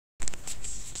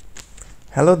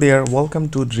Hello there, welcome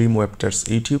to Dream Webters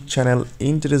YouTube channel.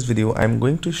 In today's video, I'm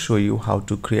going to show you how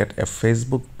to create a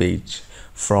Facebook page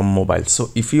from mobile. So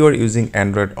if you are using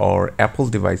Android or Apple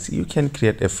device, you can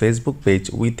create a Facebook page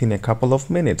within a couple of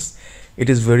minutes. It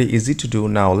is very easy to do.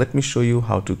 Now let me show you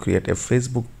how to create a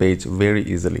Facebook page very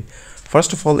easily.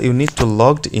 First of all, you need to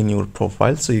log in your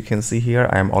profile. So you can see here,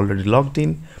 I am already logged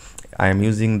in. I am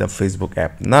using the Facebook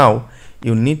app. Now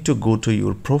you need to go to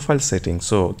your profile setting.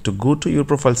 So to go to your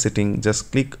profile setting,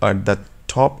 just click at the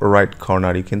top right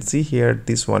corner. You can see here,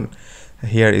 this one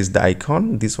here is the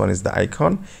icon, this one is the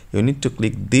icon. You need to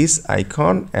click this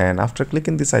icon, and after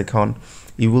clicking this icon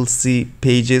you will see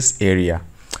pages area.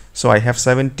 So I have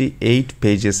 78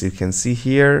 pages, you can see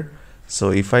here. So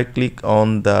if I click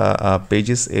on the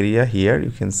pages area here,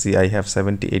 you can see I have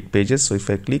 78 pages. So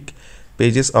if I click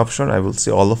pages option, I will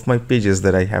see all of my pages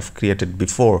that I have created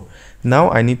before. Now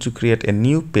I need to create a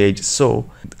new page, so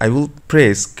I will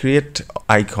press create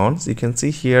icons. You can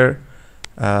see here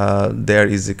there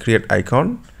is a create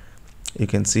icon. You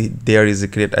can see there is a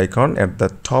create icon at the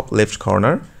top left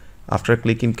corner. After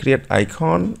clicking create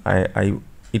icon,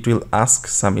 it will ask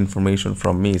some information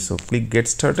from me. So click get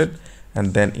started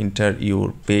and then enter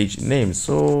your page name.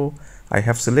 So I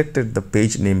have selected the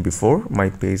page name before. My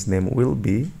page name will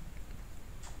be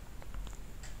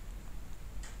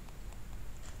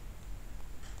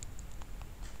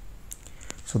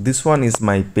so this one is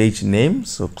my page name.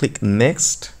 So click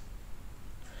next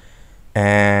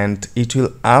and it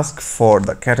will ask for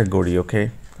the category.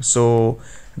 Okay, so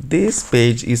this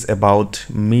page is about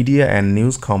media and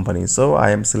news company, so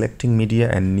I am selecting media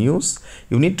and news.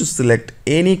 You need to select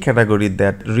any category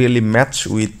that really match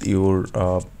with your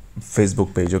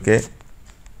Facebook page. Okay,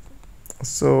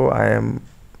 so I am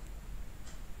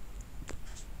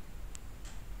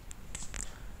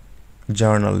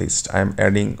journalist. I'm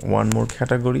adding one more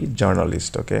category,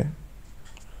 journalist. Okay,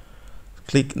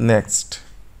 click next.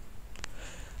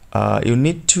 You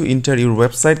need to enter your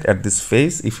website at this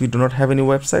phase. If you do not have any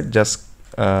website, just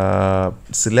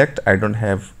select I don't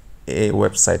have a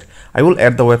website. I will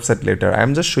add the website later.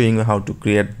 I'm just showing you how to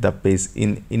create the page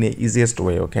in a easiest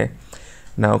way. Okay,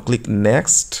 now click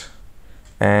next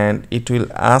and it will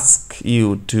ask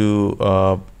you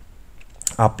to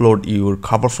upload your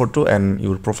cover photo and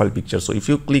your profile picture. So if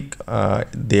you click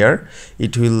there,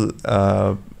 it will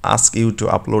ask you to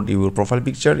upload your profile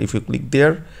picture. If you click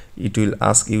there, it will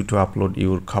ask you to upload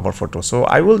your cover photo. So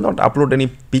I will not upload any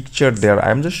picture there.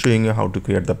 I'm just showing you how to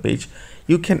create the page.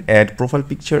 You can add profile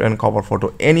picture and cover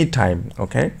photo anytime.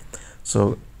 Okay,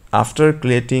 so after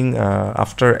creating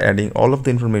after adding all of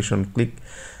the information,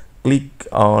 click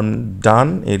on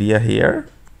done area here.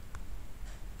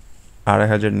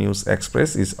 Arahazard News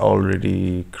Express is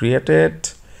already created.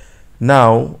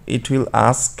 Now it will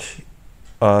ask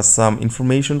some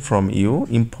information from you,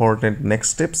 important next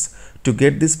steps to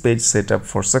get this page set up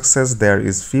for success. There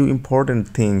is few important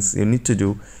things you need to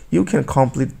do. You can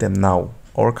complete them now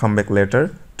or come back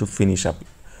later to finish up.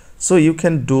 So you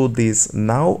can do this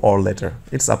now or later,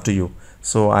 it's up to you.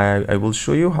 So I will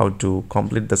show you how to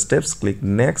complete the steps. Click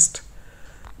next.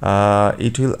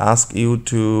 It will ask you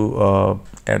to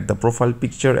add the profile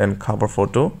picture and cover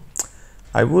photo.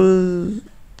 I will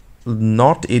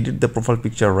not edit the profile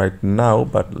picture right now,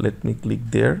 but let me click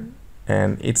there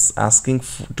and it's asking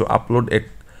to upload a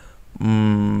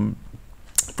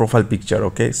profile picture.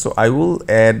 Okay, so I will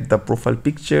add the profile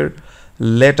picture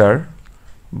later,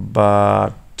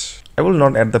 but I will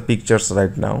not add the pictures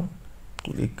right now.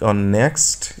 Click on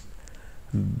next.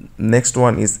 Next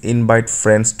one is invite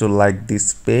friends to like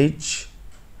this page.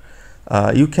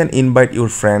 You can invite your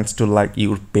friends to like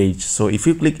your page. So if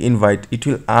you click invite, it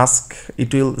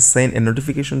will send a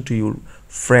notification to your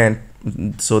friend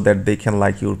so that they can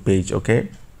like your page.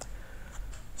 Okay,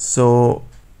 so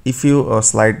if you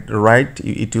slide right,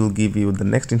 it will give you the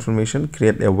next information,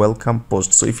 create a welcome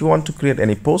post. So if you want to create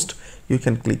any post, you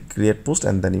can click create post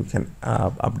and then you can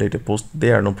update a post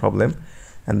there, no problem.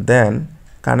 And then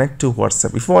connect to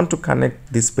WhatsApp. If you want to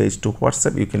connect this page to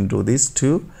WhatsApp, you can do this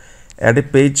too. Add a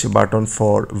page button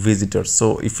for visitors.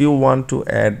 So if you want to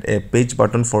add a page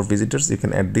button for visitors, you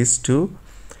can add this too.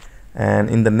 And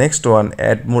in the next one,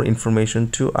 add more information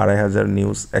to Arahazard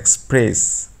News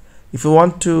Express. If you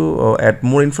want to add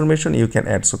more information, you can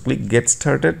add. So click get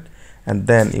started and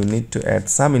then you need to add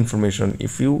some information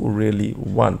if you really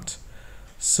want.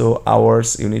 So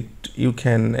hours, you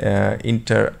can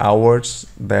enter hours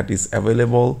that is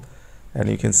available, and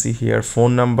you can see here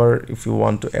phone number. If you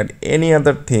want to add any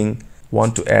other thing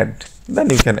then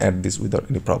you can add this without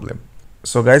any problem.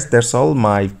 So guys, that's all.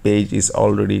 My page is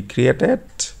already created.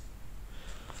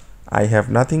 I have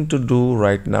nothing to do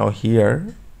right now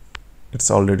here. it's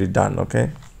already done.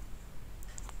 Okay,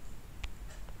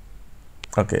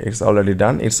 it's already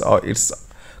done. It's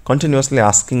continuously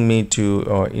asking me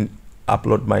to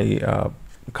upload my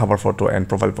cover photo and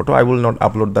profile photo. I will not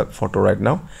upload that photo right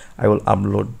now. I will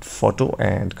upload photo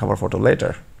and cover photo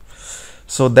later.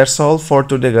 So that's all for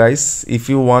today, guys. If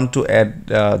you want to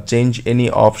add change any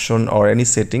option or any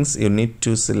settings, you need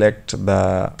to select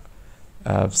the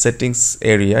settings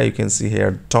area. You can see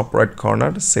here top right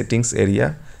corner, settings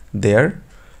area there,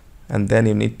 and then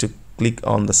you need to click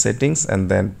on the settings and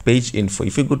then page info.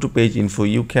 If you go to page info,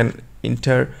 you can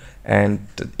enter and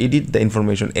edit the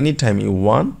information anytime you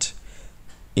want.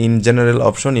 In general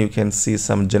option, you can see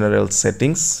some general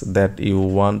settings that you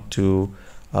want to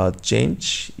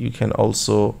change. You can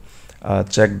also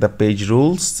check the page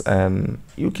rules, and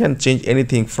you can change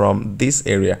anything from this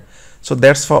area. So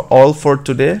that's for all for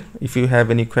today. If you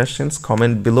have any questions,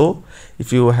 comment below.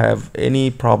 If you have any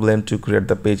problem to create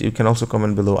the page, you can also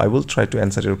comment below. I will try to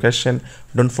answer your question.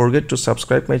 Don't forget to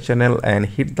subscribe my channel and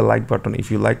hit the like button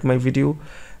if you like my video,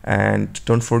 and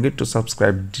don't forget to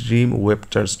subscribe Dream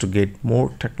Webters to get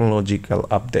more technological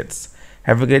updates.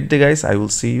 Have a great day, guys. I will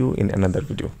see you in another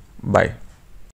video. Bye.